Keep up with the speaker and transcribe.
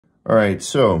All right,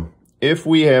 so if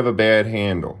we have a bad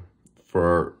handle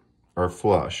for our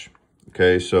flush,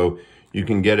 okay, so you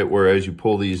can get it where as you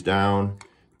pull these down,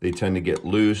 they tend to get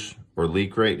loose or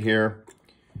leak right here.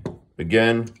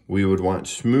 Again, we would want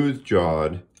smooth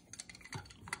jawed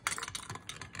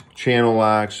channel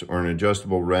locks or an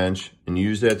adjustable wrench and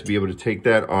use that to be able to take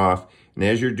that off. And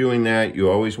as you're doing that, you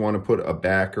always want to put a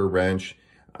backer wrench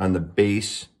on the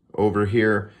base over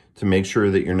here to make sure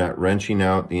that you're not wrenching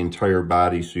out the entire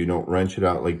body, so you don't wrench it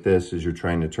out like this as you're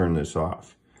trying to turn this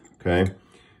off, okay?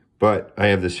 But I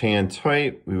have this hand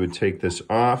tight. We would take this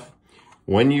off.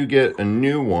 When you get a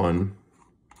new one,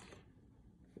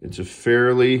 it's a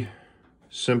fairly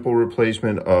simple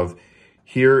replacement of,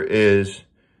 here is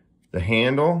the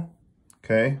handle,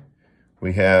 okay?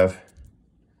 We have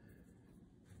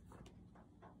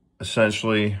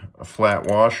essentially a flat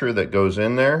washer that goes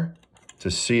in there to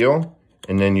seal.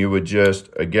 And then you would just,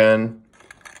 again,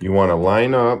 you want to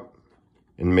line up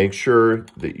and make sure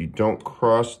that you don't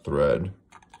cross thread.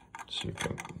 Let's see if I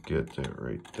can get that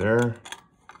right there.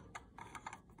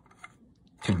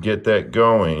 To get that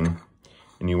going,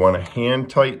 and you want to hand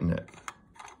tighten it,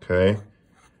 okay?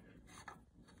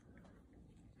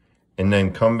 And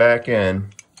then come back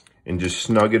in and just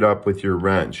snug it up with your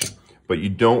wrench. But you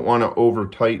don't want to over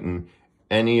tighten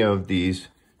any of these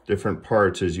different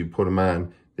parts as you put them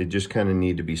on. They just kind of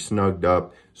need to be snugged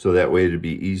up so that way it'd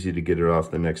be easy to get it off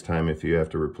the next time if you have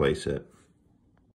to replace it.